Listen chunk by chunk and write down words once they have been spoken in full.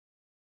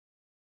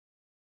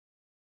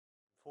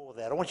For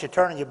that, I want you to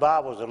turn in your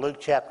Bibles to Luke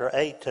chapter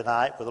 8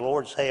 tonight with the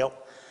Lord's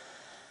help.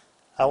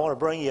 I want to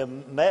bring you a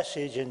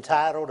message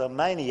entitled A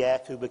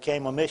Maniac Who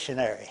Became a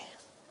Missionary.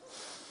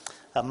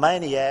 A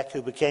maniac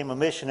who became a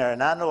missionary.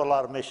 And I know a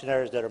lot of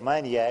missionaries that are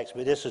maniacs,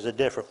 but this is a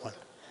different one.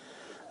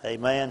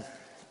 Amen.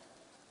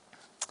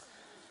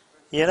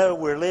 You know,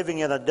 we're living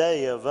in a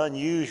day of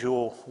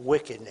unusual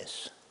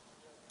wickedness.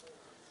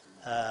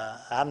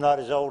 I'm not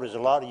as old as a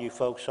lot of you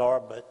folks are,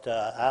 but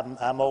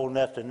I'm old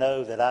enough to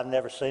know that I've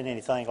never seen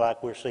anything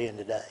like we're seeing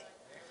today.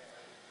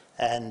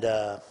 And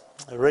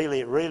it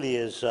really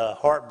is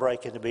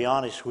heartbreaking, to be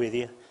honest with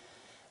you.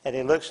 And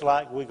it looks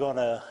like we're going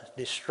to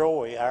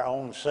destroy our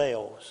own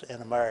selves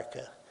in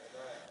America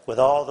with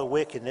all the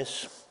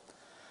wickedness.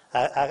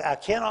 I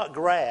cannot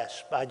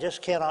grasp, I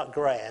just cannot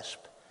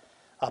grasp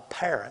a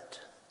parent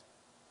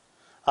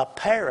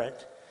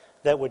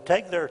that would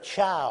take their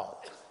child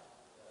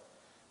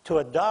to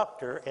a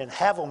doctor and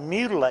have them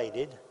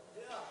mutilated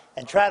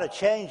and try to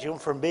change them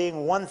from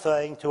being one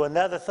thing to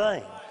another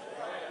thing.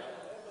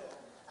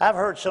 I've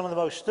heard some of the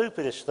most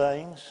stupidest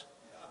things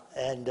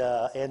and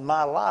in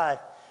my life.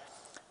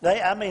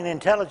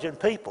 Intelligent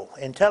people,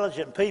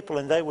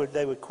 and they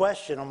would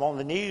question them on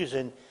the news.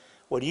 And,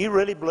 well, do you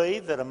really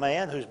believe that a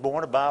man who's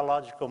born a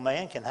biological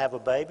man can have a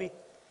baby?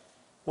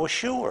 Well,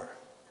 sure.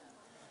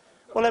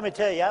 Well, let me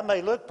tell you, I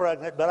may look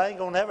pregnant, but I ain't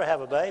going to never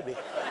have a baby.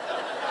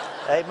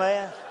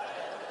 Amen.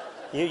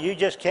 You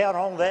just count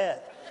on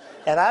that.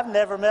 And I've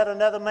never met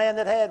another man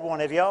that had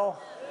one. Have y'all?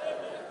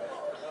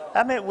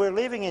 We're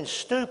living in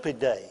stupid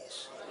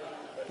days.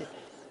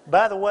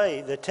 By the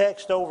way, the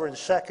text over in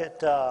 2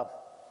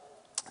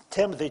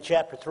 Timothy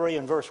chapter 3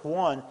 and verse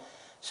 1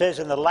 says,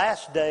 in the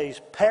last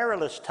days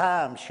perilous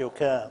times shall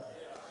come.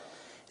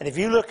 And if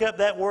you look up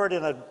that word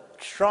in a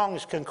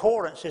Strong's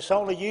Concordance, it's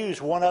only used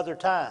one other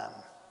time.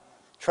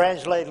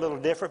 Translated a little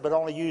different, but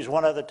only used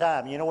one other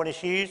time. You know when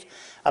it's used?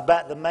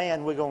 About the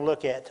man we're going to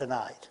look at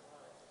tonight.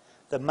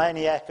 The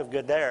maniac of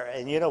Gadara.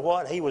 And you know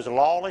what? He was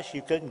lawless.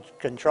 You couldn't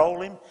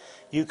control him.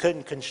 You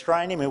couldn't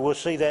constrain him. And we'll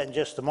see that in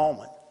just a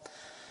moment.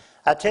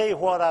 I tell you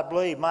what I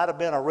believe might have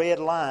been a red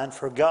line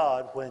for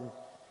God when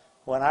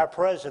our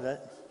president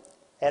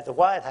at the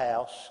White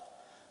House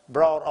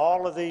brought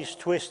all of these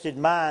twisted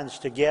minds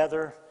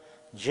together,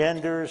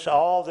 genders,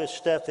 all this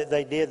stuff that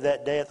they did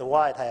that day at the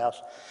White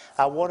House.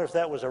 I wonder if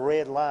that was a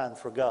red line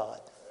for God.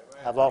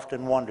 Amen. I've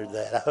often wondered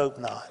that. I hope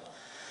not.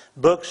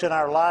 Books in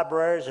our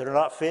libraries that are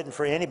not fitting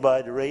for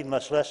anybody to read,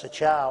 much less a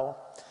child.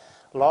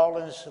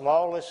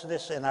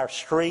 Lawlessness in our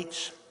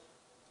streets,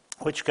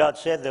 which God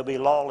said there'll be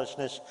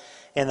lawlessness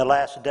in the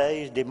last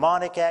days.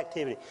 Demonic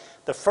activity.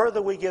 The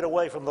further we get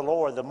away from the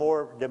Lord, the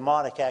more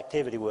demonic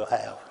activity we'll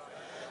have.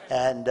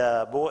 And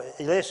boy,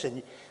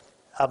 listen,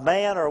 a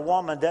man or a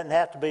woman doesn't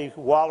have to be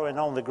wallowing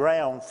on the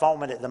ground,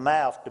 foaming at the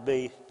mouth to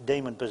be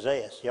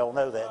demon-possessed. Y'all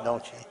know that,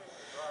 don't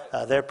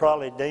you? They're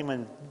probably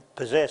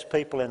demon-possessed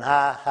people in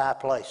high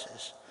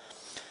places.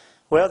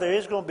 Well, there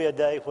is going to be a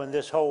day when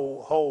this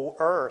whole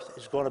earth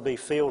is going to be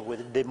filled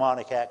with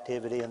demonic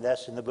activity, and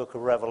that's in the book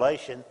of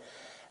Revelation.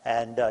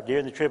 And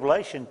during the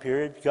tribulation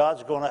period,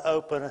 God's going to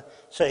open,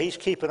 so He's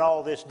keeping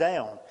all this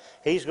down.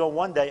 He's going to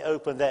one day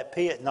open that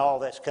pit and all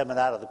that's coming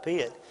out of the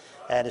pit.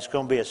 And it's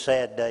going to be a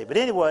sad day. But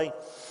anyway,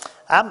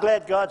 I'm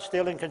glad God's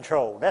still in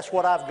control. That's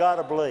what I've got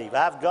to believe.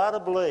 I've got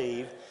to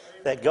believe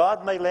that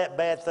God may let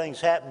bad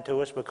things happen to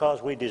us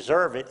because we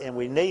deserve it and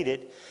we need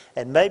it.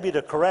 And maybe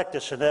to correct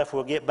us enough,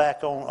 we'll get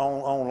back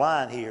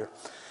online here.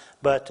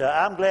 But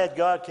I'm glad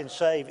God can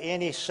save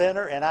any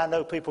sinner. And I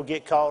know people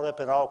get caught up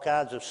in all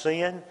kinds of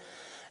sin.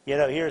 You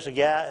know, here's a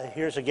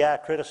guy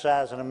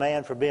criticizing a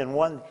man for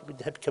being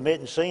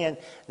committing sin,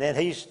 then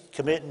he's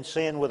committing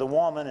sin with a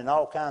woman and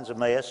all kinds of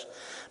mess.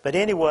 But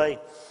anyway,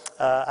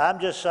 I'm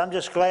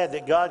just glad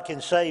that God can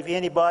save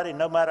anybody,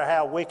 no matter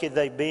how wicked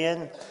they've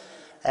been.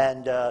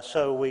 And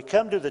so we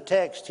come to the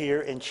text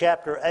here in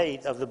chapter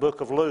 8 of the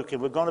book of Luke,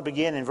 and we're going to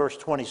begin in verse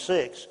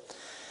 26.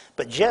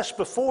 But just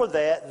before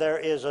that,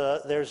 there's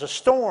a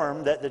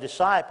storm that the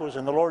disciples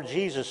and the Lord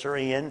Jesus are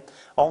in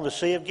on the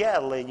Sea of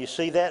Galilee. And you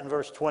see that in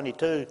verse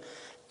 22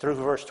 through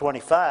verse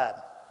 25.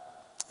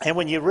 And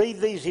when you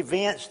read these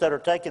events that are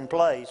taking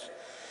place,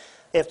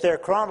 if they're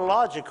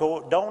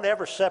chronological, don't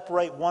ever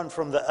separate one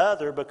from the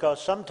other,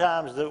 because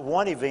sometimes the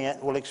one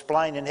event will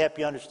explain and help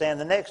you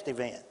understand the next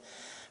event.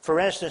 For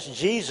instance,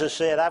 Jesus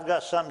said, I've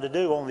got something to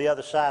do on the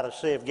other side of the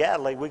Sea of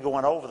Galilee. We're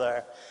going over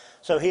there.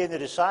 So he and the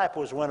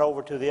disciples went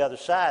over to the other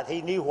side.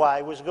 He knew why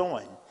he was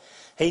going.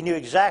 He knew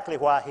exactly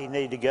why he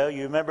needed to go.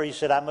 You remember he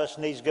said, I must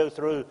needs go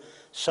through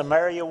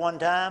Samaria one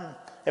time.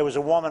 There was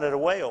a woman at a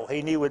well.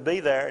 He knew would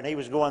be there, and he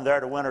was going there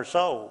to win her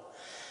soul.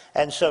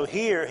 And so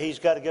here he's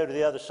got to go to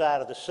the other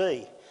side of the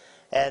sea.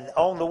 And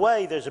on the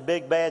way there's a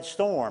big bad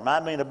storm.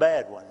 I mean a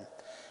bad one.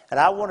 And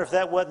I wonder if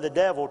that wasn't the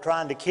devil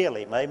trying to kill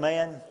him.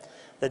 Amen.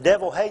 The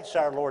devil hates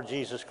our Lord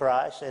Jesus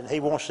Christ, and he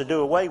wants to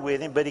do away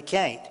with him, but he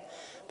can't,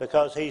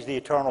 because he's the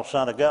eternal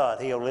Son of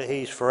God.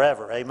 He's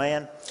forever.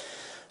 Amen.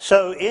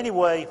 So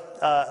anyway,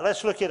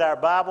 let's look at our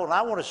Bible. And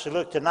I want us to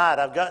look tonight.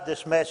 I've got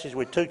this message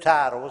with two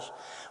titles.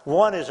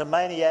 One is A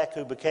Maniac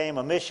Who Became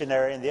a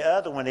Missionary, and the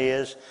other one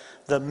is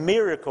The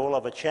Miracle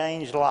of a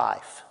Changed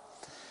Life.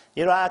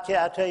 You know,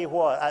 I tell you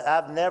what,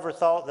 I've never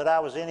thought that I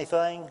was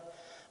anything,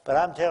 but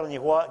I'm telling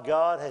you what,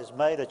 God has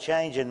made a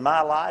change in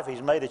my life.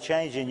 He's made a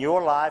change in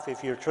your life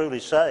if you're truly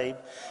saved,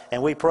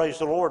 and we praise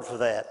the Lord for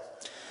that.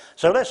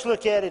 So let's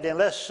look at it, and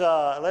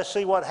let's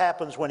see what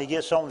happens when he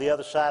gets on the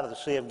other side of the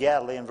Sea of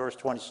Galilee in verse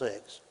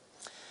 26.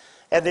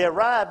 And they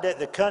arrived at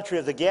the country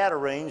of the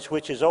Gadarenes,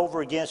 which is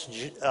over against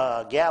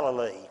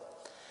Galilee.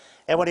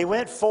 And when he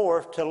went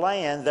forth to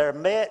land, there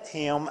met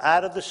him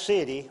out of the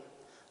city,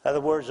 in other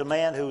words, a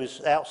man who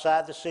is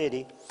outside the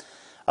city,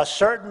 a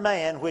certain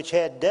man which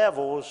had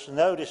devils,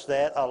 notice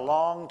that, a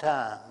long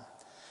time.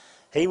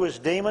 He was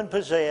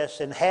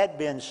demon-possessed and had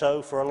been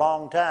so for a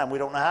long time. We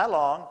don't know how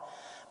long,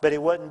 but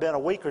it wouldn't been a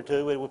week or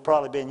two. It would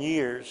probably been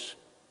years.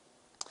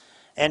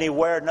 And he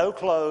wore no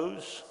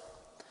clothes,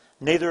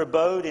 neither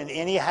abode in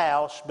any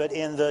house, but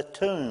in the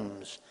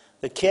tombs,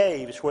 the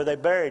caves where they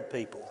buried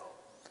people.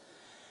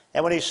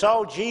 And when he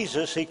saw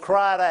Jesus, he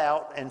cried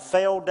out and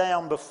fell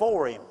down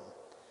before him.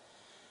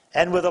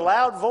 And with a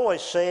loud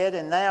voice said,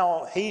 and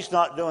now he's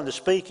not doing the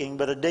speaking,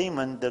 but a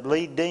demon, the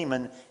lead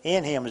demon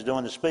in him is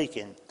doing the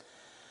speaking.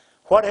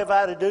 What have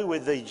I to do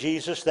with thee,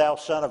 Jesus, thou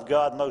Son of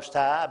God Most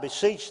High? I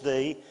beseech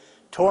thee,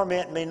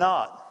 torment me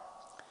not.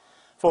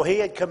 For he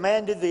had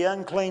commanded the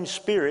unclean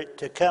spirit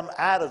to come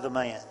out of the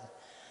man.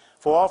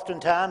 For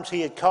oftentimes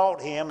he had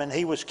caught him, and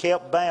he was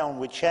kept bound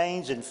with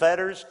chains and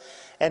fetters,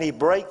 and he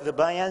brake the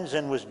bands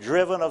and was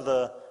driven of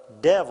the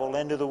devil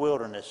into the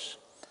wilderness.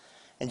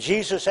 And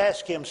Jesus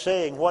asked him,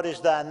 saying, What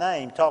is thy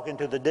name? Talking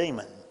to the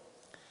demon.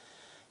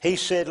 He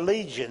said,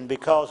 Legion,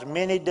 because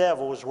many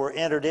devils were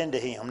entered into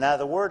him. Now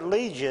the word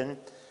legion,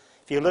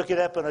 if you look it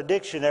up in a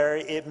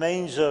dictionary, it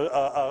means an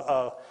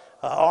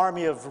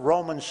army of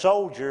Roman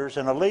soldiers,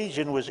 and a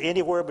legion was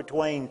anywhere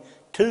between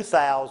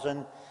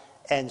 2,000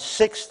 and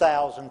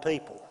 6,000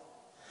 people.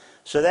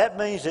 So that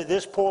means that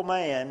this poor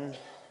man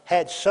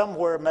had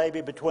somewhere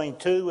maybe between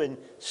 2,000 and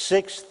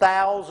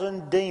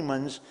 6,000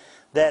 demons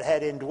that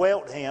had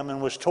indwelt him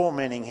and was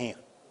tormenting him.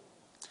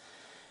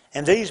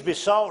 And these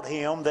besought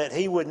him that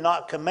he would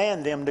not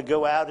command them to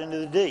go out into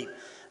the deep.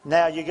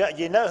 Now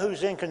you know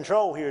who's in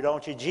control here,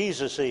 don't you?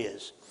 Jesus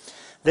is.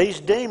 These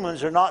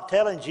demons are not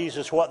telling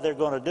Jesus what they're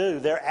going to do.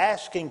 They're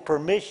asking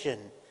permission.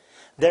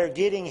 They're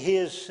getting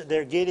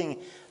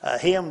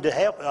him to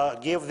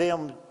help give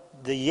them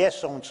the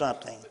yes on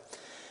something.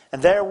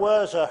 And there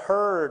was a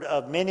herd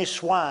of many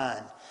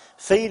swine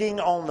feeding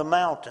on the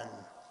mountain.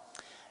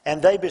 And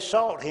they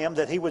besought him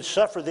that he would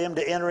suffer them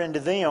to enter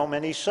into them,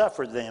 and he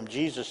suffered them,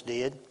 Jesus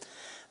did.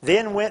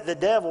 Then went the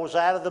devils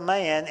out of the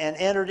man and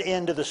entered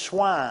into the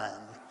swine.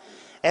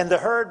 And the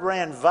herd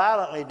ran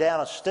violently down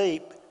a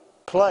steep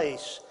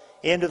place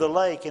into the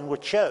lake and were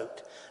choked.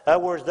 In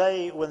other words,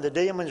 when the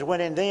demons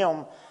went in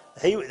them,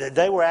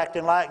 they were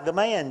acting like the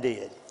man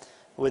did,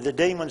 with the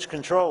demon's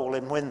control.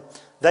 And when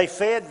they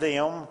fed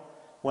them,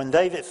 when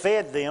they that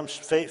fed them,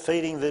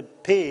 feeding the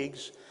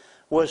pigs,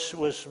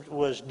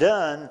 was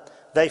done,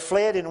 they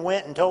fled and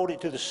went and told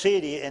it to the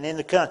city and in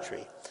the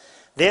country.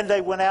 Then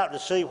they went out to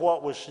see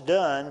what was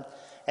done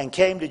and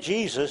came to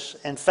Jesus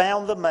and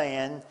found the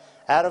man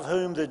out of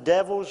whom the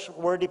devils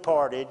were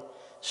departed,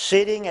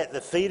 sitting at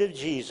the feet of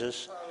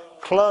Jesus,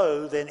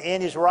 clothed and in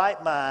his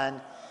right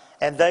mind,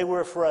 and they were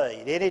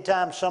afraid.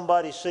 Anytime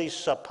somebody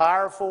sees a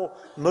powerful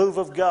move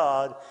of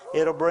God,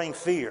 it'll bring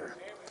fear.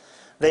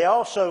 They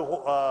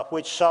also,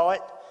 which saw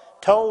it,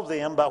 told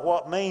them by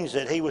what means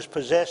that he was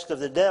possessed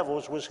of the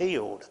devils was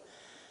healed.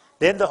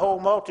 Then the whole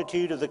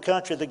multitude of the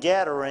country of the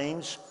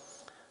Gadarenes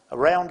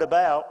around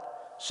about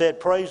said,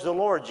 Praise the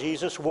Lord,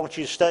 Jesus. Want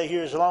you to stay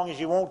here as long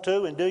as you want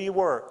to and do your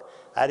work.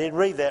 I didn't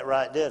read that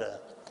right, did I?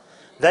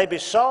 They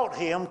besought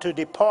him to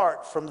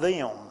depart from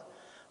them,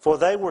 for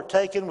they were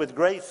taken with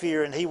great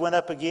fear, and he went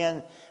up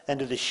again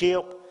into the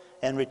ship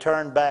and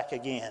returned back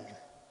again.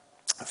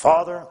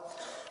 Father,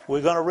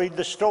 we're going to read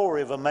the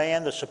story of a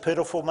man that's a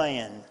pitiful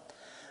man.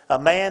 A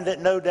man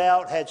that no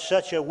doubt had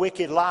such a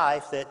wicked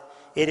life that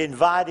it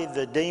invited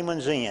the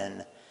demons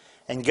in.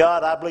 And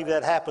God, I believe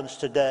that happens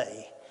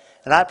today.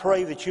 And I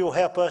pray that you'll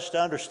help us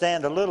to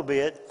understand a little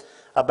bit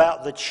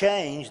about the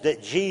change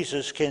that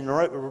Jesus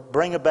can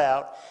bring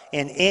about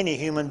in any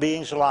human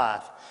being's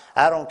life.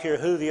 I don't care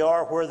who they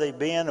are, where they've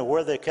been, or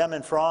where they're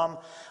coming from.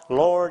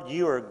 Lord,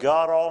 you are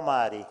God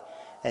Almighty.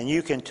 And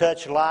you can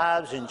touch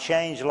lives and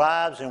change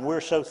lives, and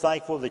we're so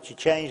thankful that you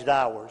changed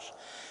ours.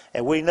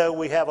 And we know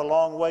we have a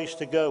long ways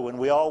to go, and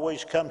we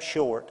always come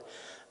short.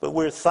 But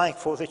we're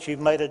thankful that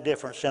you've made a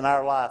difference in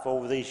our life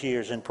over these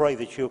years, and pray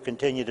that you'll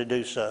continue to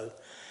do so.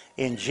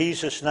 In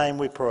Jesus' name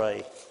we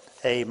pray.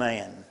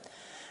 Amen.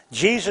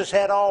 Jesus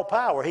had all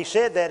power. He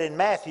said that in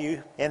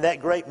Matthew, in that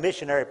great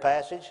missionary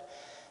passage.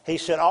 He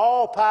said,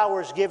 all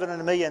power is given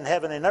unto me in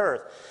heaven and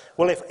earth.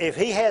 Well, if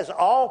he has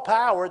all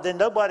power, then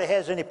nobody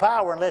has any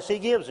power unless he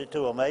gives it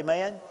to them.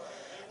 Amen?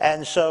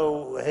 And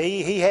so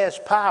he has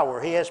power.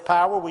 He has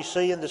power we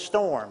see in the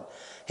storm.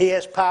 He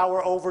has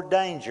power over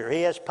danger.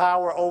 He has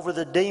power over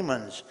the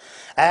demons.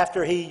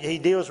 After he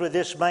deals with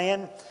this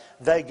man,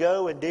 they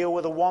go and deal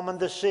with a woman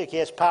that's sick. He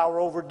has power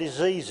over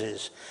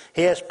diseases.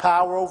 He has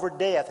power over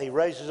death. He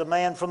raises a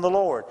man from the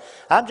Lord.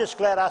 I'm just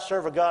glad I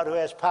serve a God who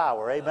has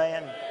power.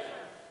 Amen.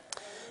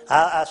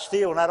 I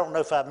still, and I don't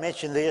know if I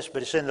mentioned this,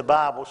 but it's in the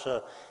Bible.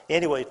 So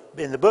anyway,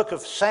 in the book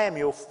of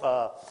Samuel,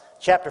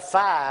 chapter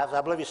 5,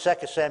 I believe it's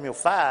 2 Samuel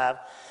 5,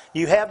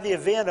 you have the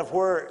event of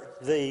where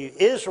the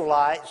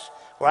Israelites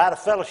were out of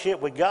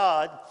fellowship with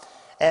God,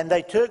 and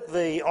they took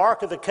the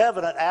Ark of the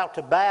Covenant out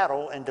to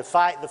battle and to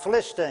fight the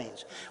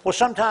Philistines. Well,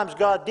 sometimes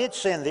God did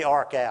send the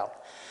Ark out,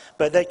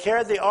 but they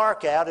carried the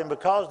Ark out, and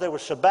because they were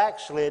so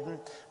backslidden,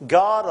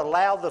 God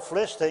allowed the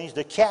Philistines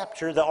to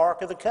capture the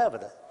Ark of the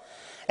Covenant.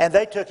 And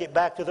they took it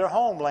back to their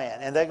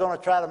homeland, and they're going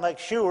to try to make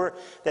sure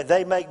that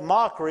they make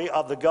mockery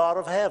of the God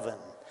of heaven,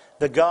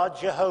 the God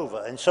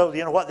Jehovah. And so,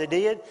 you know what they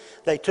did?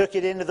 They took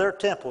it into their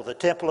temple, the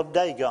temple of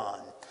Dagon.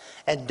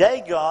 And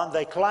Dagon,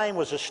 they claim,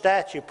 was a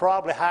statue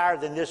probably higher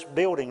than this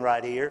building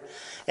right here.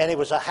 And it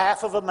was a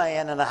half of a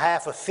man and a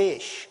half a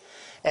fish.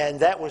 And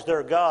that was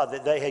their God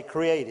that they had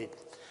created.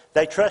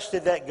 They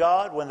trusted that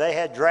God. When they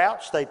had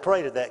droughts, they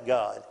prayed to that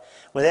God.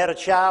 When they had a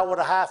child with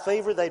a high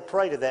fever, they'd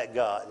pray to that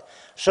God.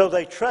 So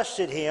they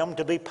trusted him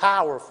to be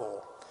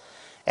powerful.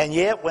 And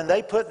yet, when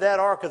they put that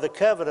Ark of the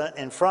Covenant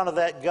in front of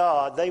that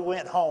God, they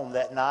went home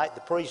that night,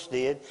 the priest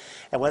did.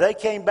 And when they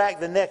came back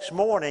the next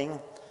morning,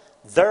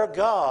 their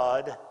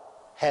God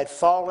had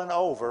fallen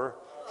over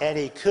and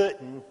he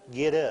couldn't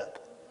get up.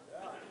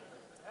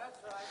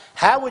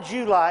 How would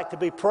you like to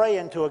be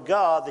praying to a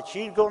God that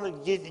you're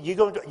going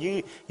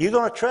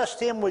to trust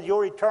him with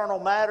your eternal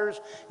matters?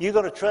 You're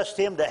going to trust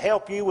him to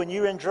help you when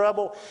you're in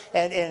trouble,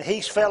 and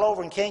he's fell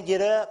over and can't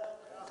get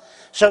up?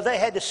 So they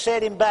had to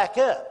set him back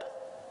up.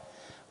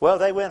 Well,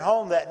 they went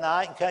home that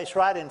night, in case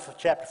right in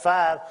chapter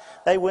 5.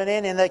 They went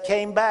in and they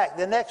came back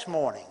the next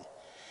morning.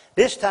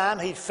 This time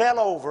he fell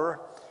over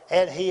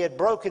and he had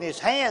broken his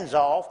hands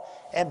off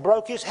and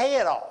broke his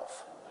head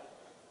off.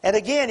 And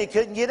again, he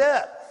couldn't get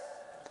up.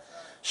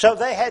 So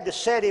they had to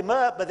set him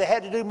up, but they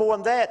had to do more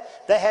than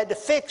that. They had to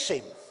fix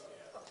him.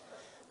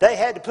 They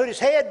had to put his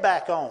head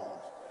back on.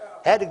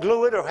 Had to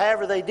glue it, or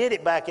however they did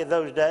it back in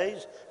those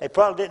days. They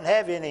probably didn't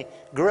have any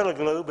Gorilla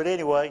Glue, but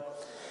anyway.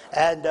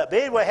 But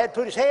anyway, had to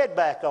put his head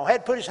back on.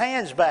 Had to put his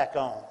hands back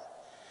on.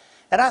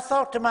 And I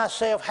thought to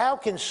myself, how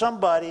can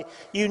somebody,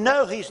 you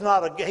know he's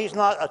not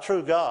a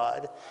true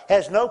God,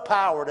 has no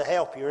power to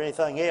help you or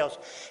anything else,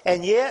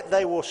 and yet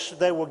they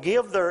will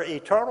give their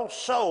eternal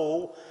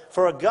soul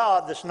for a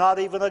God that's not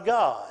even a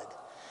God.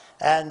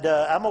 And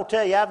I'm going to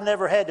tell you, I've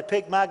never had to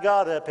pick my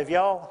God up. Have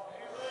y'all?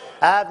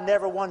 I've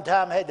never one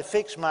time had to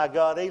fix my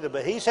God either,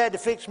 but he's had to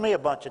fix me a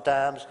bunch of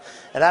times,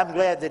 and I'm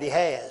glad that he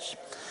has.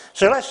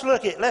 So let's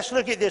look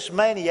at this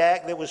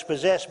maniac that was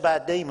possessed by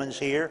demons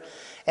here.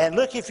 And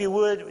look, if you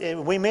would,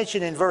 we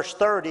mentioned in verse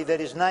 30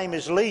 that his name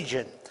is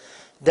Legion.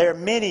 There are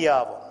many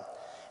of them.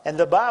 And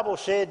the Bible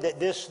said that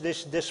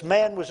this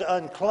man was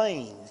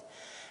unclean.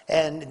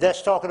 And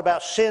that's talking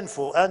about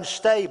sinful,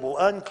 unstable,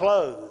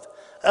 unclothed,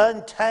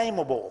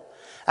 untamable.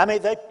 I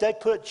mean, they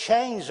put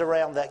chains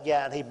around that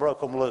guy and he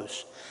broke them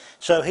loose.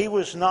 So he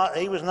was out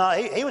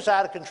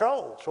of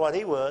control. That's what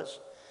he was.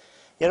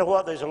 You know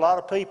what? There's a lot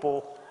of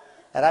people,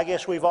 and I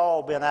guess we've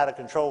all been out of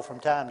control from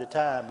time to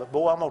time. But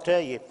boy, I'm going to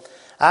tell you,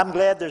 I'm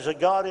glad there's a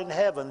God in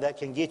heaven that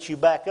can get you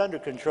back under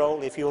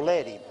control if you'll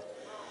let him.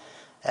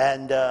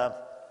 And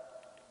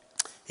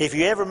if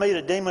you ever meet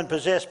a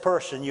demon-possessed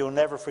person, you'll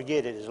never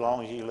forget it as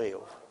long as you live.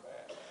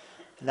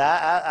 Now,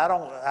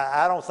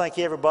 I don't think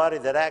everybody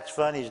that acts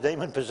funny is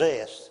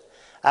demon-possessed.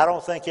 I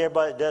don't think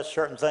everybody that does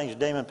certain things is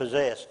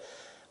demon-possessed.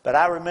 But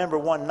I remember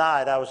one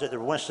night I was at the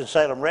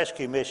Winston-Salem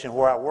Rescue Mission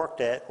where I worked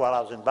at while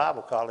I was in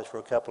Bible college for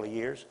a couple of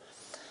years.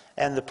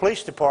 And the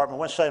police department,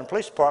 Winston-Salem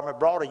Police Department,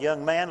 brought a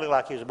young man, looked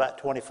like he was about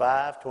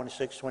 25,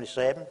 26,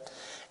 27.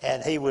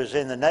 And he was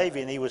in the Navy,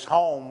 and he was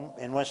home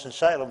in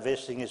Winston-Salem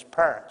visiting his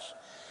parents.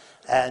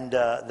 And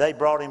they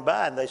brought him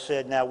by, and they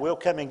said, now, we'll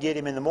come and get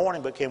him in the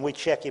morning, but can we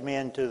check him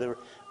into the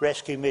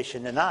rescue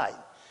mission tonight?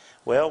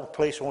 Well, the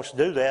police wants to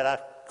do that. I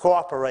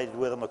cooperated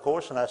with them, of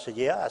course, and I said,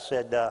 yeah.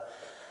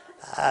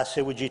 I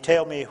said, would you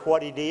tell me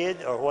what he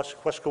did or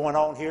what's going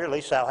on here? At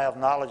least I'll have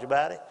knowledge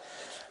about it.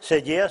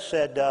 Said, yes.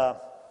 Said,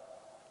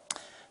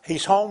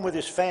 he's home with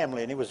his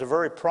family, and it was a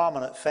very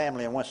prominent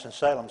family in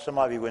Winston-Salem. Some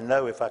of you would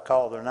know if I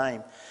called their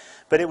name.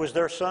 But it was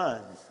their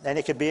son, and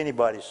it could be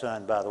anybody's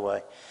son, by the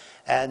way.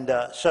 And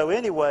so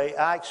anyway,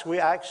 I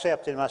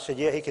accepted him. I said,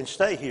 yeah, he can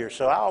stay here.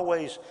 So I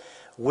always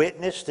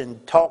witnessed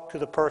and talked to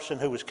the person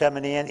who was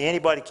coming in.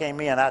 Anybody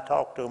came in, I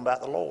talked to him about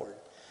the Lord.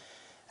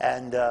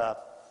 And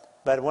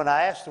but when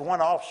I asked the one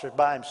officer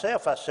by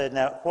himself, I said,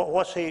 now,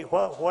 why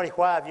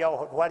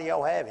do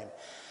y'all have him?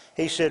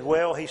 He said,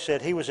 well,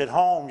 he was at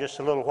home just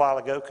a little while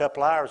ago, a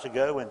couple hours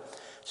ago, and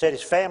said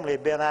his family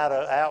had been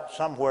out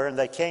somewhere, and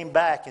they came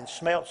back and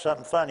smelled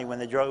something funny when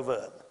they drove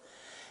up.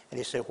 And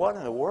he said, what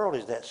in the world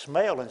is that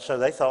smell? And so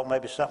they thought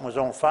maybe something was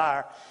on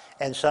fire,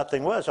 and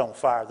something was on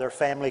fire, their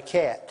family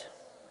cat.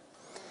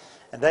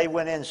 And they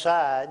went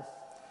inside,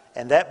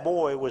 and that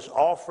boy was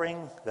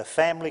offering the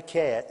family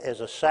cat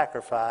as a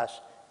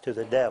sacrifice to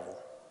the devil.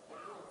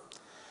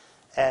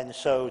 And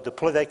so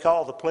they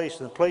called the police,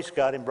 and the police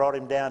got him, brought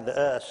him down to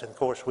us. And, of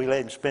course, we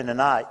let him spend the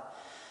night.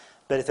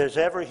 But if there's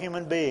ever a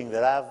human being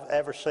that I've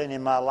ever seen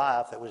in my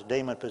life that was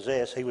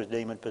demon-possessed, he was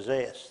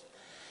demon-possessed.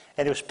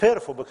 And it was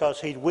pitiful because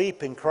he'd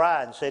weep and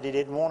cry and said he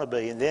didn't want to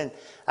be. And then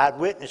I'd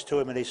witness to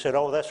him, and he said,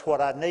 oh, that's what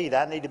I need.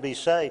 I need to be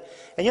saved.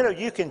 And, you know,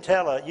 you can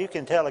tell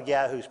a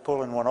guy who's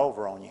pulling one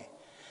over on you.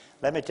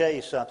 Let me tell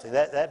you something.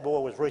 That boy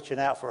was reaching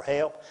out for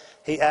help.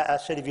 I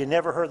said, have you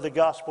never heard the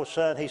gospel,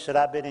 son? He said,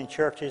 I've been in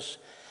churches.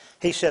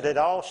 He said, it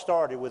all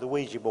started with a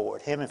Ouija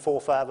board, him and 4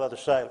 or 5 other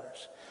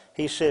sailors.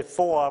 He said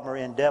 4 of them are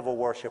in devil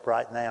worship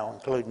right now,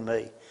 including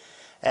me.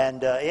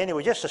 And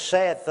anyway, just a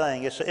sad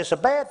thing. It's a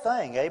bad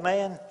thing,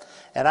 amen?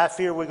 And I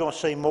fear we're going to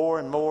see more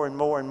and more and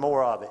more and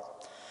more of it.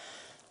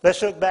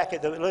 Let's look back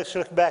at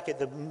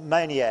the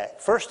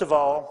maniac. First of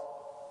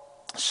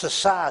all,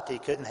 society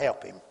couldn't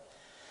help him.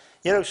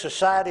 You know,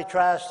 society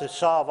tries to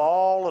solve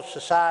all of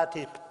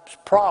society's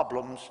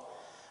problems,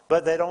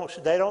 but they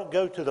don't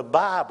go to the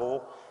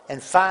Bible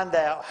and find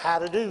out how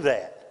to do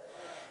that.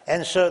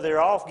 And so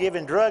they're off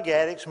giving drug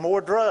addicts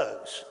more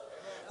drugs.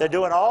 They're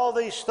doing all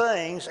these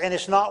things, and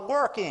it's not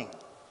working.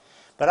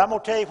 But I'm going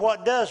to tell you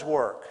what does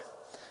work.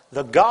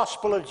 The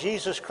gospel of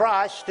Jesus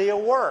Christ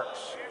still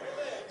works.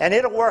 And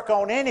it'll work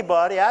on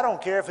anybody. I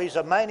don't care if he's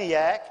a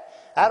maniac.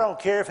 I don't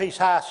care if he's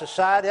high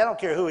society. I don't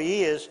care who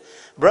he is.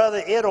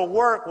 Brother, it'll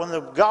work when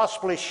the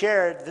gospel is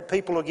shared that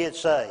people will get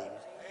saved.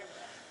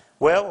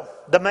 Well,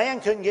 the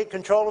man couldn't get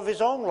control of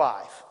his own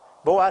life.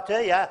 Boy, I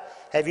tell you,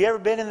 have you ever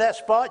been in that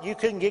spot? You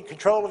couldn't get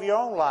control of your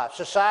own life.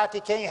 Society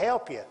can't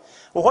help you.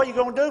 Well, what are you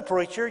going to do,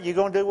 preacher? You're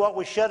going to do what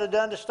we should have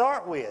done to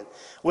start with.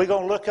 We're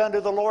going to look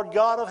unto the Lord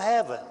God of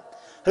heaven,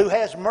 who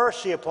has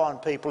mercy upon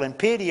people and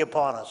pity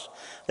upon us,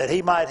 that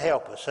he might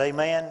help us.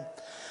 Amen?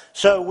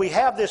 So we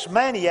have this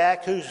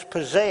maniac who's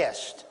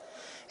possessed.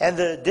 And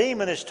the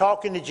demon is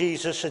talking to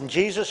Jesus, and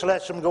Jesus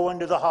lets him go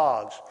into the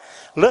hogs.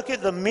 Look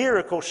at the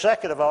miracle,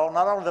 second of all,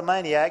 not only the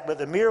maniac, but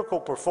the miracle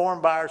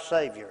performed by our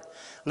Savior.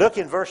 Look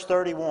in verse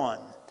 31.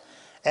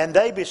 And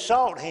they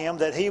besought him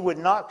that he would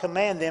not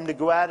command them to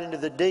go out into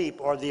the deep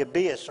or the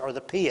abyss or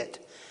the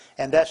pit.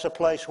 And that's a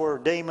place where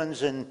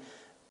demons and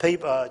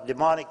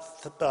demonic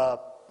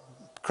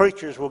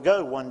creatures will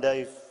go one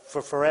day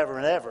for forever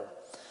and ever.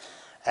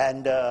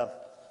 And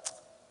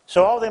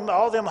so all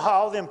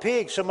them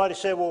pigs, somebody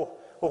said, well,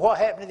 what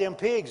happened to them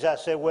pigs? I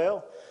said,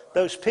 well,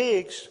 those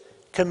pigs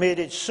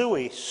committed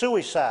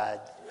suicide.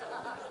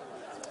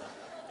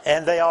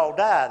 And they all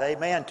died.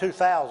 Amen.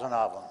 2,000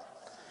 of them.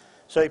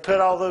 So he put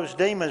all those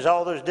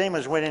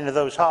demons went into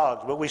those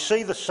hogs. But we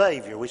see the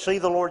Savior. We see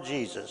the Lord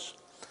Jesus.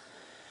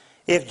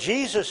 If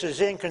Jesus is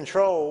in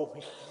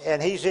control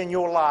and he's in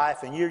your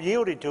life and you're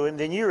yielded to him,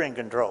 then you're in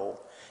control.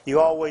 You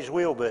always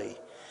will be.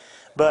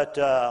 But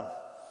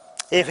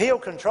if he'll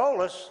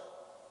control us,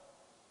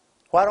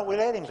 why don't we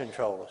let him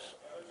control us?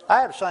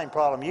 I have the same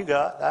problem you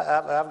got.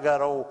 I've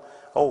got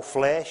old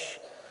flesh.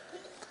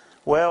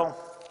 Well,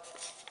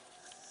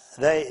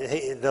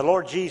 the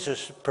Lord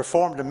Jesus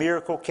performed a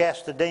miracle,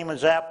 cast the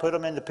demons out, put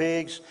them in the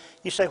pigs.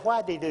 You say,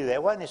 why did he do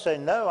that? Why didn't he say,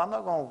 no, I'm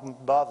not going to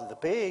bother the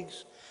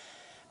pigs?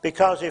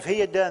 Because if he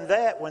had done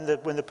that when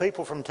the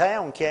people from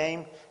town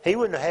came, he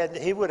would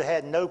have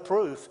had no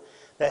proof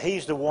that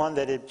he's the one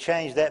that had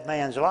changed that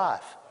man's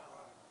life.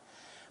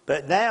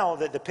 But now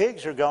that the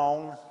pigs are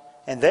gone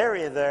and they're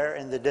in there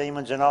and the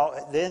demons and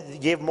all, then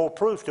give more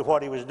proof to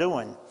what he was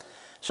doing.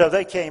 So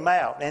they came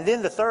out. And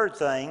then the third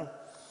thing,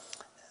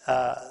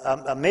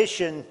 a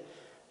mission,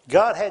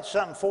 God had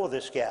something for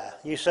this guy.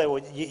 You say,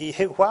 well,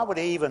 why would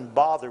he even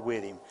bother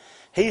with him?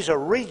 He's a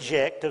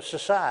reject of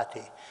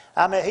society.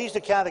 I mean, he's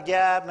the kind of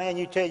guy, man,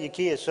 you tell your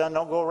kids, son,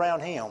 don't go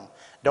around him.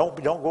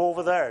 Don't go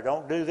over there.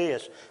 Don't do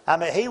this. I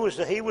mean, he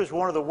was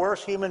one of the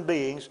worst human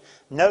beings,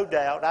 no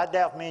doubt. I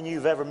doubt me and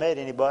you've ever met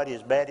anybody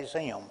as bad as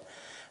him.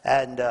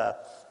 And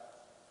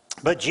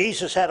but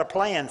Jesus had a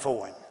plan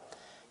for him.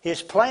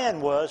 His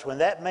plan was when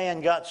that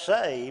man got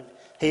saved,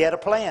 he had a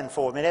plan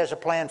for him. It has a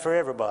plan for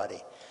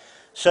everybody.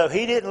 So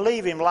he didn't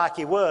leave him like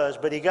he was,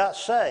 but he got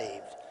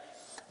saved.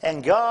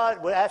 And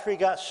God, after he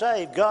got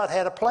saved, God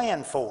had a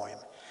plan for him.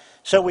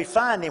 So we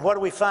find him. What do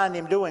we find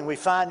him doing? We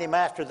find him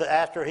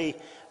after he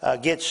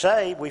gets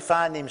saved, we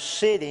find him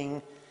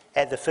sitting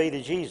at the feet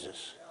of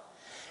Jesus.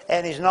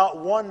 And he's not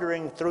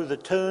wandering through the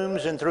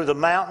tombs and through the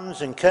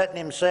mountains and cutting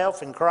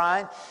himself and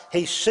crying.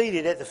 He's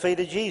seated at the feet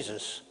of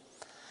Jesus.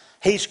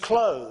 He's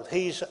clothed.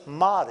 He's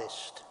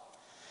modest.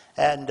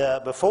 And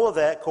before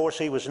that, of course,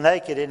 he was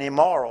naked and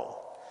immoral.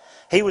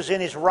 He was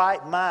in his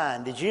right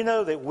mind. Did you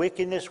know that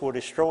wickedness will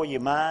destroy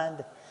your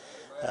mind?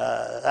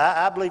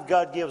 I believe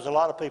God gives a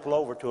lot of people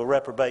over to a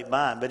reprobate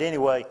mind. But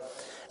anyway,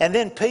 and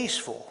then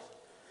peaceful.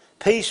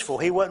 Peaceful.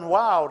 He wasn't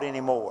wild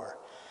anymore.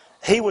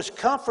 He was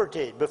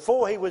comforted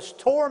before he was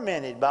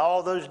tormented by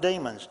all those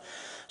demons.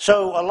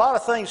 So a lot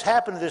of things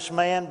happened to this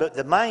man, but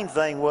the main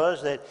thing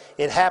was that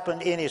it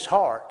happened in his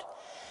heart.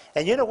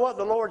 And you know what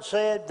the Lord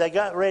said? They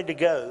got ready to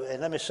go.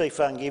 And let me see if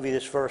I can give you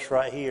this verse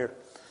right here.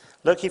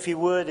 Look, if you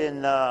would,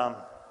 in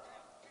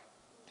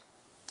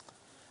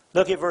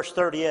look at verse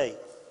 38.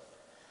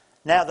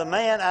 Now the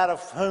man out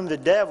of whom the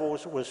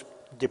devils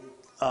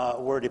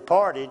were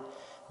departed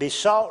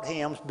besought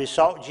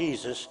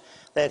Jesus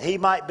that he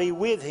might be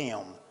with him.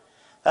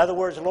 In other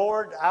words,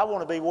 Lord, I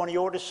want to be one of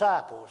your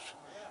disciples.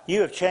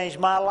 You have changed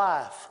my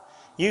life.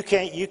 You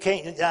can't,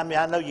 I mean,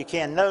 I know you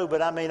can't know,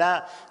 but I mean,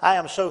 I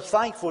am so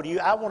thankful to you.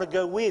 I want to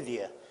go with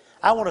you.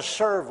 I want to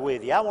serve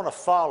with you. I want to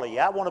follow you.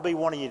 I want to be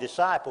one of your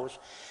disciples.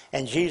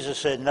 And Jesus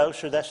said, no,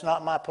 sir, that's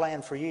not my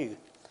plan for you.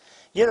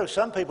 You know,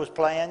 some people's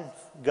plan,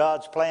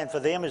 God's plan for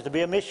them is to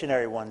be a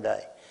missionary one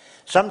day.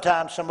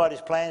 Sometimes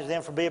somebody's plan is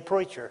them to be a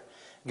preacher.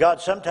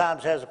 God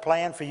sometimes has a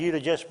plan for you to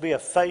just be a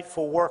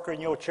faithful worker in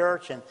your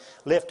church and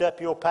lift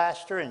up your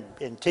pastor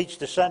and teach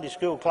the Sunday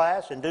school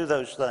class and do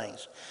those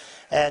things.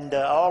 And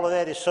all of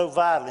that is so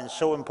vital and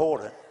so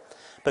important.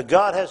 But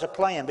God has a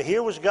plan. But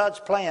here was God's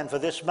plan for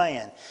this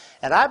man.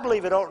 And I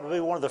believe it ought to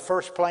be one of the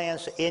first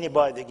plans to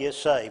anybody that gets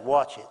saved.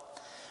 Watch it.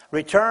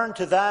 Return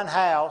to thine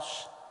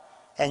house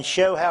and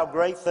show how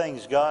great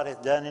things God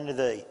hath done unto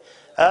thee.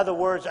 In other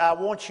words, I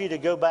want you to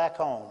go back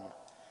home.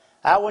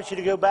 I want you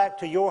to go back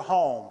to your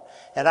home.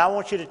 And I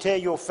want you to tell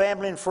your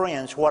family and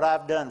friends what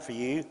I've done for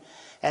you.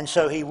 And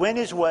so he went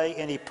his way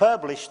and he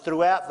published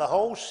throughout the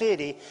whole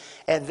city.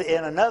 And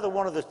in another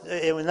one of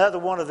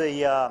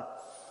the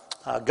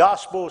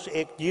Gospels,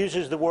 it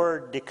uses the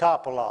word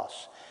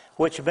Decapolis,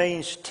 which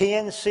means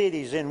 10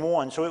 cities in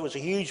one. So it was a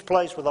huge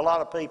place with a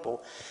lot of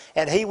people.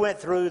 And he went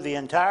through the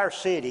entire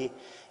city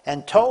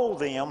and told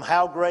them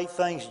how great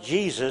things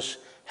Jesus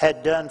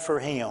had done for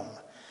him.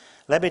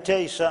 Let me tell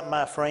you something,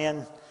 my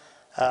friend.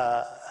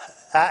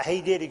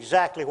 He did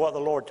exactly what the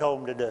Lord told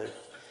him to do.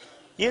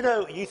 You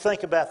know, you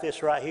think about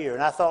this right here,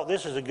 and I thought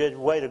this is a good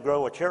way to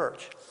grow a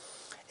church.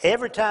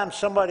 Every time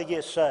somebody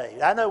gets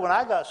saved, I know when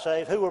I got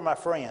saved, who were my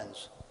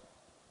friends?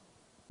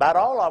 About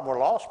all of them were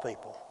lost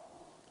people.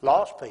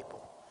 Lost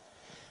people.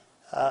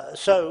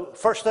 So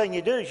first thing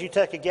you do is you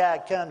take a guy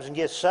that comes and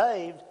gets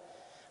saved.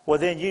 Well,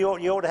 then you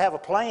ought to have a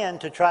plan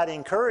to try to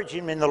encourage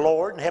him in the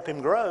Lord and help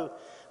him grow.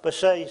 But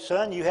say,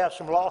 son, you have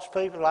some lost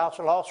people,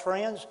 lost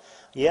friends?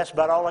 Yes,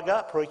 about all I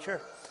got,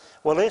 preacher.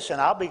 Well, listen,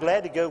 I'll be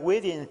glad to go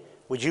with you. And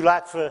would you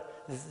like for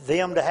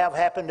them to have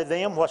happened to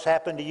them what's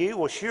happened to you?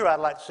 Well, sure, I'd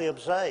like to see them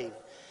saved.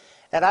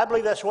 And I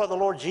believe that's what the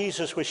Lord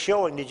Jesus was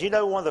showing. Did you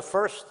know one of the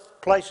first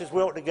places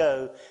we ought to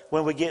go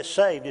when we get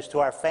saved is to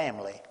our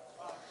family?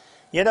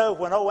 You know,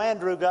 when old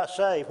Andrew got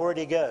saved, where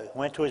did he go?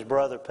 Went to his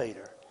brother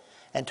Peter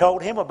and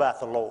told him about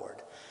the Lord.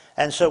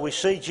 And so we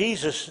see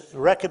Jesus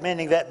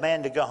recommending that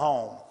man to go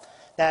home.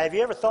 Now, have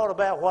you ever thought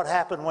about what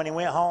happened when he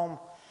went home?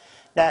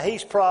 Now,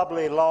 he's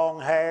probably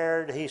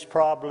long-haired. He's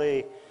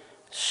probably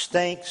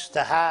stinks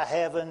to high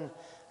heaven.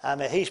 I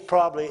mean,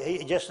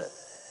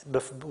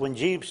 when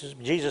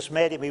Jesus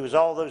met him, he was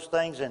all those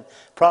things and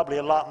probably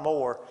a lot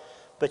more.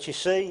 But you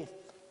see,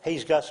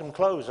 he's got some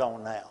clothes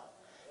on now.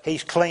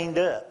 He's cleaned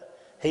up.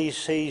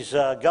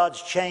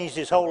 God's changed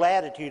his whole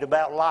attitude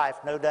about life,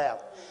 no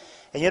doubt.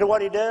 And you know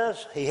what he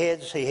does? He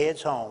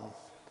heads home.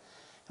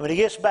 And when he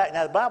gets back,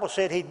 now the Bible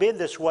said he'd been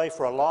this way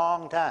for a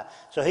long time.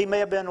 So he may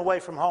have been away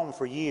from home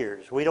for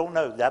years. We don't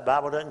know. That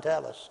Bible doesn't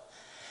tell us.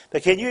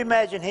 But can you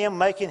imagine him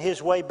making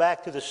his way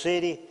back to the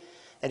city?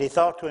 And he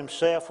thought to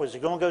himself, was he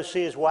going to go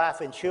see his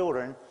wife and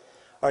children,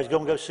 or is he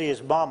going to go see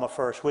his mama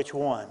first? Which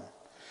one?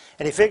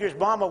 And he figures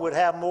mama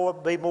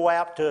would be more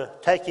apt to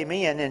take him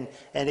in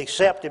and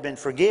accept him and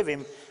forgive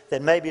him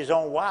than maybe his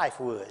own wife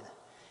would.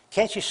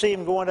 Can't you see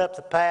him going up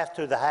the path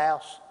to the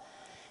house?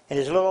 And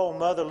his little old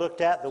mother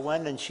looked out the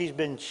window, and she's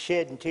been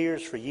shedding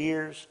tears for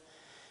years.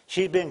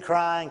 She's been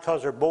crying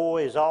because her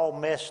boy is all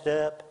messed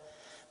up.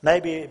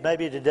 Maybe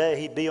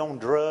today he'd be on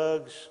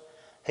drugs.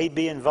 He'd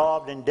be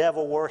involved in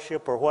devil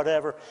worship or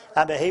whatever.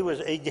 I mean, he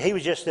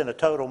was just in a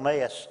total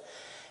mess.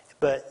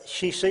 But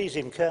she sees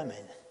him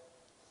coming.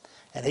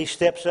 And he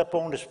steps up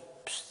on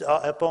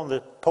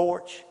the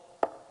porch.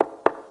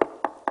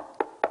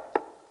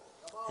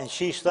 And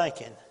she's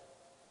thinking,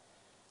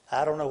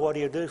 I don't know what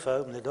he'll do if I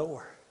open the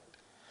door.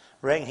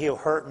 Reckon he'll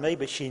hurt me,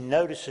 but she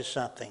notices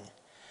something.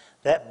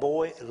 That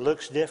boy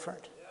looks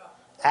different,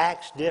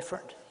 acts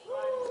different.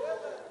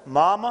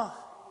 Mama,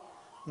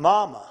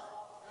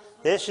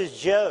 this is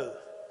Joe.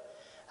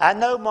 I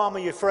know, Mama,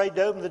 you're afraid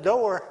to open the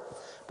door,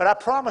 but I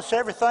promise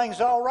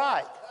everything's all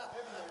right.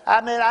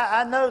 I mean,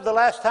 I know the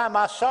last time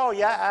I saw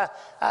you, I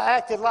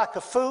acted like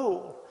a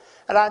fool.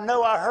 And I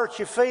know I hurt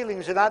your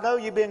feelings, and I know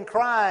you've been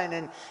crying,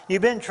 and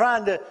you've been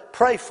trying to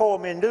pray for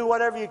me and do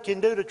whatever you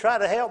can do to try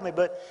to help me.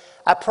 But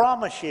I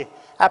promise you,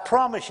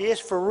 it's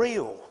for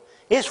real.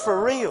 It's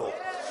for real.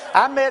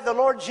 I met the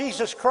Lord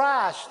Jesus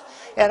Christ,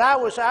 And I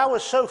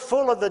was so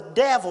full of the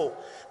devil.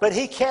 But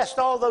he cast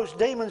all those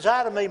demons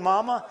out of me,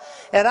 Mama.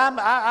 And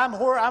I'm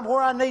where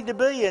I need to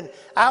be. And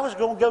I was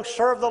going to go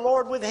serve the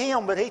Lord with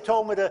him. But he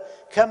told me to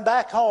come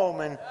back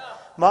home. And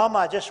Mama,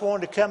 I just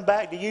wanted to come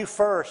back to you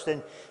first.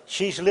 And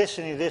she's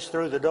listening to this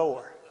through the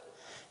door.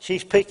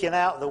 She's peeking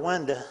out the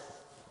window.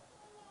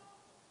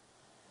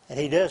 And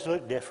he does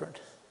look different.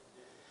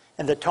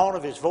 And the tone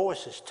of his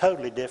voice is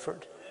totally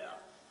different.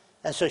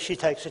 And so she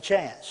takes a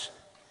chance.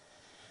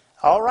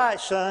 All right,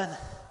 son.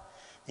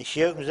 And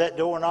she opens that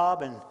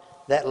doorknob and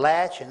that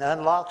latch and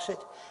unlocks it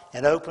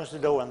and opens the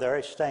door. And there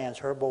he stands,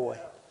 her boy.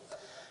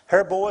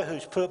 Her boy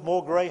who's put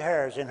more gray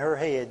hairs in her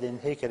head than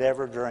he could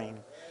ever dream.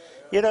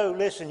 You know,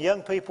 listen,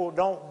 young people,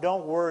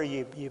 don't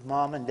worry you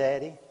mom and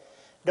daddy.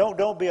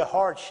 Don't be a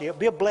hardship.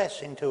 Be a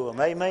blessing to them.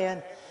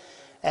 Amen.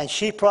 And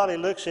she probably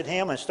looks at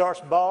him and starts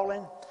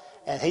bawling.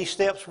 And he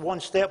steps one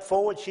step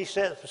forward, she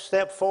steps a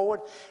step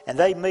forward, and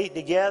they meet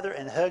together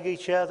and hug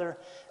each other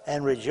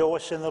and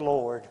rejoice in the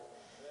Lord.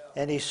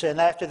 And he said, and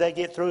after they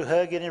get through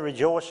hugging and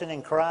rejoicing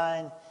and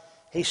crying,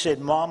 he said,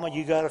 Mama,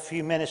 you got a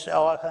few minutes?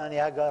 Oh, honey,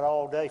 I got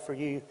all day for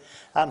you.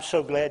 I'm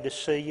so glad to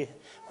see you.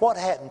 What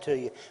happened to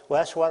you? Well,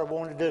 that's what I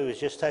wanted to do,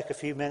 is just take a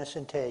few minutes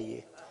and tell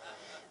you.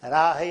 And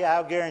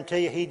I'll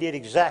guarantee you he did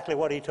exactly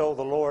what he told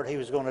the Lord he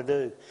was going to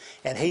do.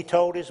 And he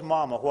told his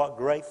mama what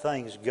great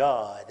things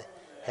God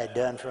had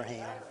done for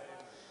him.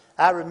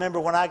 I remember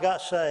when I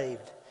got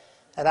saved,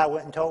 and I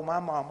went and told my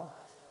mama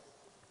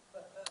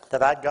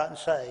that I'd gotten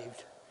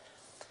saved.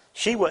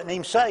 She wasn't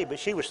even saved, but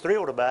she was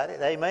thrilled about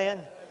it, amen,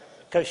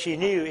 because she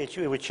knew it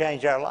would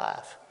change our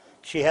life.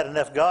 She had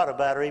enough God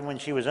about her even when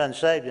she was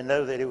unsaved to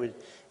know that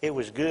it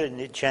was good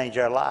and it'd change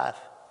our life.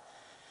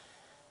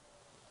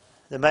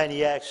 The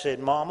maniac said,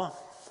 Mama,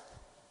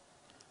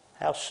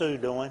 how's Sue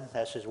doing?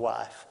 That's his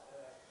wife.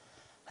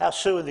 How's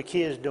Sue and the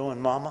kids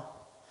doing, Mama?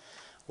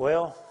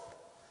 Well,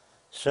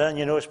 son,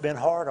 you know it's been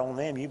hard on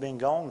them. You've been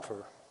gone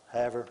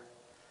forever.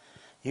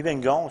 You've been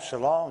gone so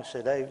long.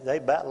 Said they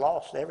about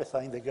lost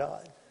everything they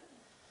got.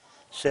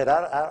 Said,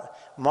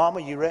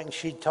 Mama, you reckon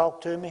she'd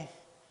talk to me?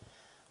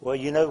 Well,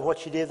 you know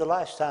what you did the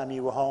last time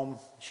you were home.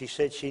 She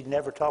said she'd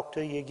never talk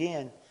to you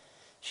again.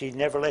 She'd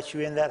never let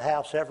you in that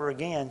house ever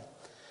again.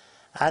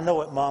 I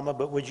know it, Mama,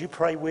 but would you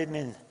pray with me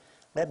and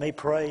let me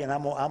pray? And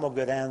I'm going to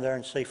go down there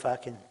and see if I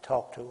can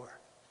talk to her.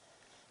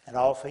 And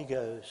off he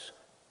goes.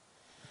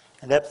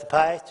 And up the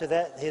path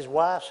to his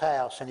wife's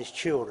house and his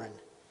children.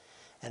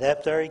 And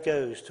up there he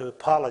goes to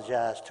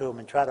apologize to them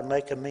and try to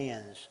make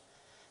amends.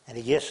 And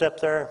he gets up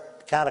there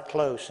kind of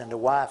close, and the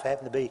wife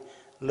happened to be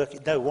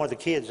one of the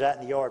kids out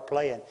in the yard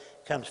playing,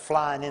 comes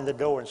flying in the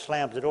door and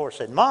slams the door and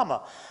said,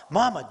 Mama,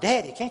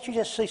 Daddy, can't you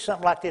just see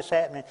something like this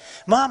happening?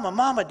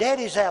 Mama,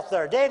 Daddy's out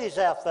there. Daddy's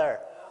out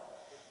there.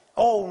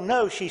 Oh,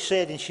 no, she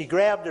said, and she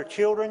grabbed her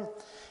children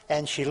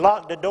and she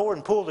locked the door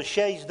and pulled the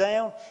shades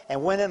down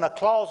and went in a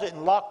closet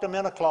and locked them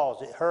in a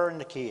closet, her and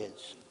the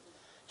kids.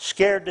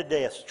 Scared to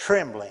death,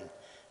 trembling.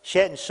 She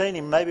hadn't seen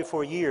him maybe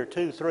for a year,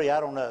 2, 3, I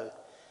don't know.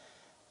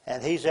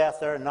 And he's out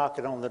there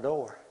knocking on the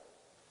door.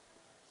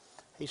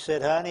 He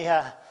said, honey,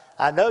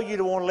 I know you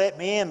don't want to let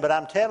me in, but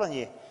I'm telling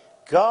you,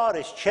 God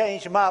has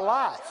changed my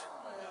life.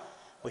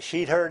 Well,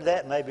 she'd heard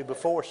that maybe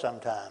before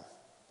sometime.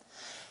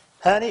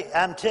 Honey,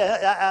 I'm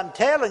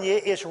telling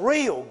you, it's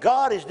real.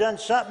 God has done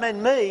something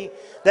in me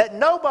that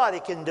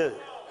nobody can do.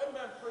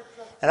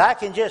 And I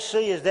can just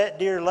see as that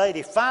dear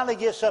lady finally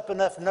gets up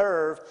enough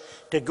nerve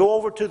to go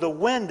over to the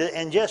window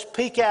and just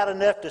peek out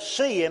enough to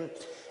see him,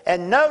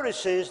 and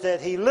notices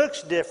that he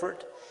looks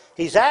different.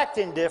 He's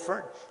acting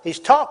different. He's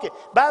talking.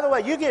 By the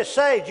way, you get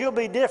saved, you'll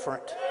be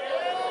different.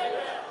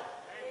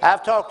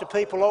 I've talked to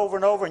people over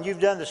and over, and you've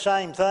done the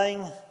same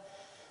thing.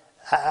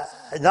 I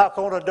knock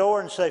on a door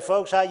and say,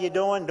 folks, how you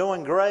doing?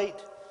 Doing great.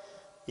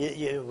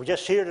 We're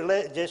just here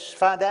to just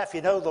find out if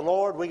you know the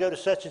Lord. We go to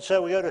such and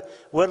so. We go to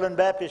Woodland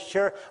Baptist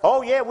Church.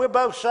 Oh, yeah, we're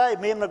both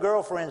saved. Me and my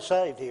girlfriend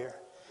saved here.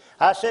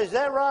 I said, is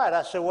that right?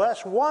 I said, well,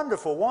 that's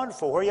wonderful,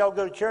 wonderful. Where y'all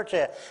go to church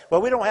at?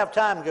 Well, we don't have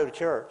time to go to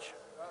church.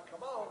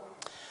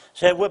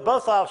 Said, well,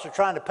 both of us are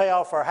trying to pay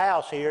off our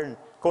house here. And,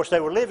 of course, they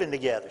were living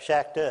together,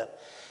 shacked up.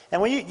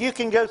 And when you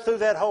can go through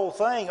that whole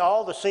thing,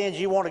 all the sins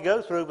you want to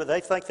go through, but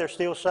they think they're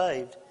still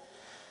saved.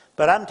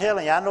 But I'm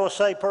telling you, I know a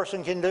saved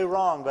person can do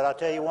wrong, but I'll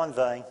tell you one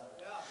thing.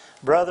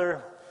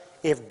 Brother,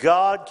 if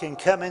God can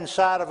come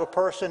inside of a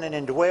person and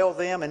indwell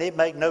them and it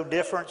make no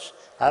difference,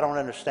 I don't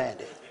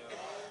understand it.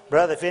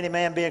 Brother, if any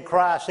man be in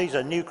Christ, he's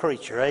a new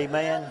creature.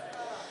 Amen.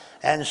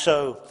 And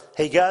so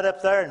he got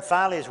up there, and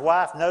finally his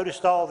wife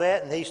noticed all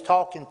that, and he's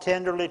talking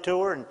tenderly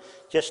to her and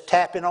just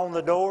tapping on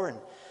the door. And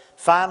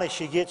finally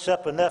she gets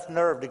up enough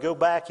nerve to go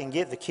back and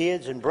get the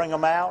kids and bring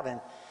them out.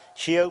 And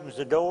she opens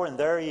the door, and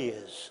there he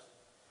is.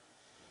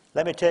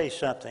 Let me tell you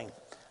something.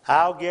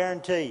 I'll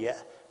guarantee you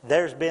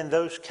there's been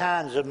those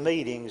kinds of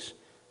meetings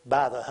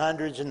by the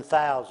hundreds and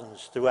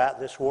thousands throughout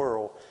this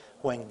world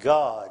when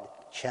God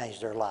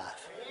changed their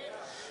life.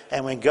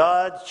 And when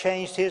God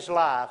changed his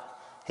life,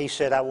 he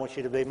said, I want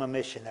you to be my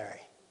missionary.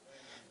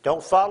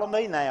 Don't follow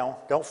me now.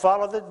 Don't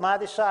follow my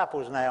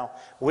disciples now.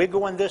 We're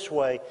going this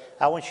way.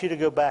 I want you to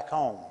go back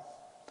home.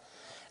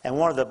 And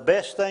one of the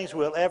best things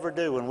we'll ever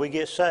do when we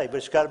get saved, but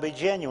it's got to be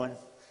genuine.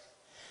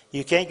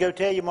 You can't go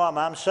tell your mom,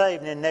 I'm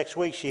saved, and then next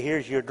week she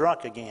hears you're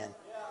drunk again.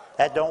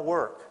 That don't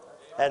work.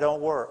 That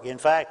don't work. In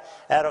fact,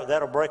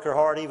 that'll break her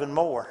heart even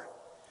more.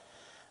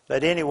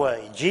 But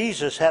anyway,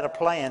 Jesus had a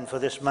plan for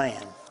this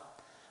man.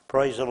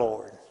 Praise the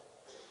Lord.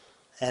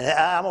 And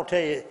I'm going to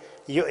tell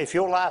you, if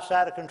your life's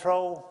out of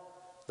control,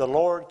 the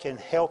Lord can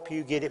help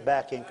you get it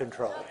back in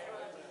control.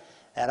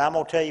 And I'm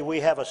going to tell you, we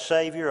have a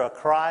Savior, a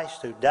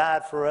Christ, who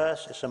died for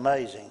us. It's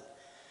amazing.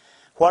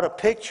 What a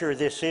picture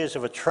this is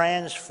of a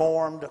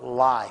transformed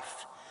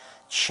life,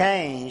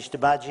 changed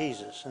by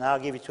Jesus. And I'll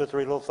give you 2 or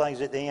 3 little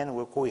things at the end and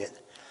we'll quit.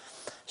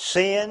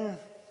 Sin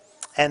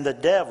and the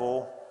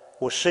devil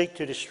will seek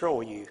to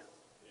destroy you.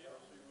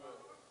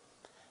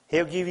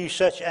 He'll give you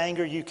such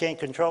anger you can't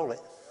control it.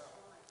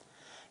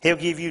 He'll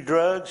give you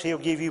drugs. He'll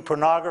give you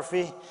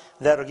pornography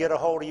that'll get a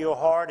hold of your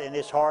heart and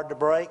it's hard to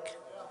break.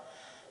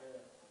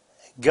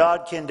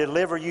 God can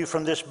deliver you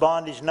from this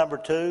bondage, number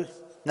 2.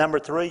 Number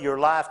 3, your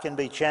life can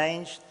be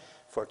changed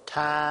for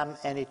time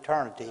and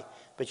eternity.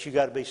 But you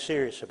got to be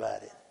serious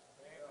about it.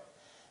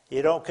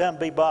 You don't come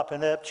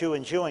bebopping up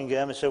chewing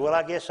gum and say, well,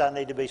 I guess I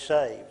need to be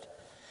saved.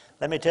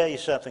 Let me tell you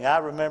something. I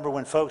remember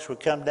when folks would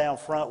come down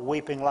front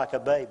weeping like a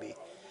baby.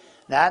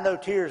 Now, I know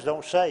tears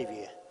don't save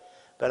you.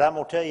 But I'm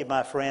going to tell you,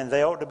 my friend,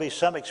 there ought to be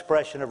some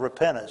expression of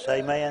repentance.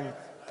 Amen?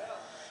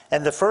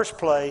 And the first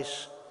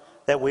place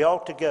that we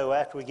ought to go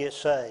after we get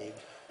saved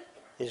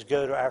is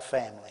go to our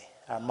family,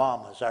 our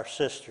mamas, our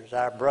sisters,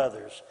 our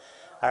brothers.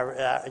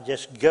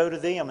 Just go to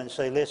them and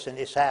say, listen,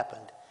 it's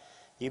happened.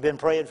 You've been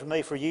praying for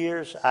me for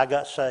years. I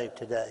got saved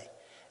today.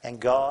 And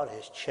God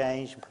has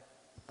changed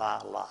my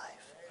life.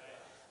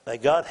 May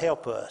God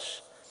help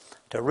us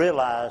to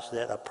realize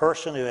that a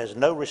person who has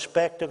no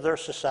respect of their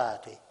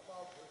society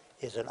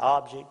is an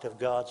object of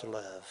God's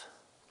love.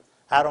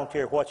 I don't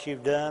care what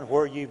you've done,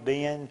 where you've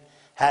been,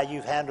 how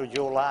you've handled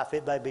your life.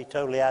 It may be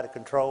totally out of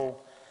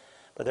control.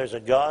 But there's a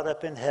God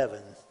up in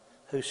heaven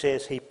who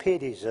says He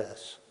pities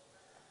us.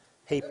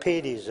 He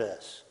pities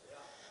us.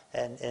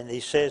 And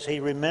He says He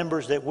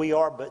remembers that we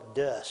are but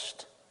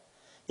dust.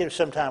 You know,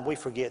 sometimes we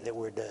forget that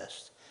we're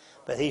dust.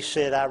 But He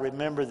said, I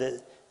remember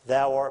that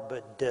thou art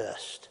but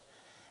dust.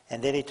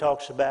 And then He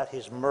talks about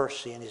His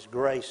mercy and His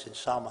grace in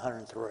Psalm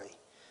 103.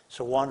 It's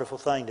a wonderful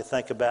thing to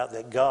think about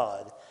that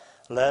God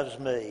loves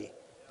me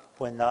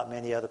when not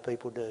many other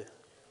people do.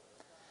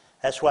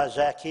 That's why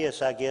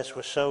Zacchaeus, I guess,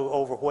 was so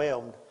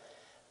overwhelmed.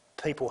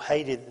 People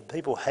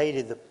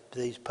hated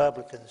these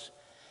publicans.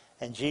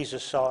 And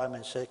Jesus saw him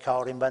and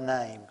called him by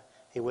name.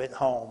 He went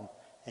home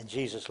and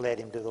Jesus led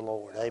him to the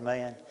Lord.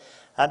 Amen.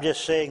 I'm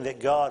just saying that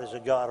God is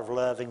a God of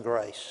love and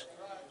grace.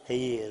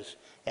 He is.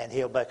 And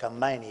He'll make a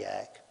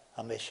maniac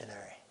a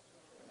missionary.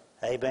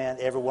 Amen.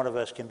 Every one of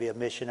us can be a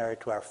missionary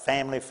to our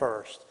family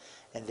first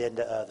and then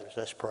to others.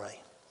 Let's pray.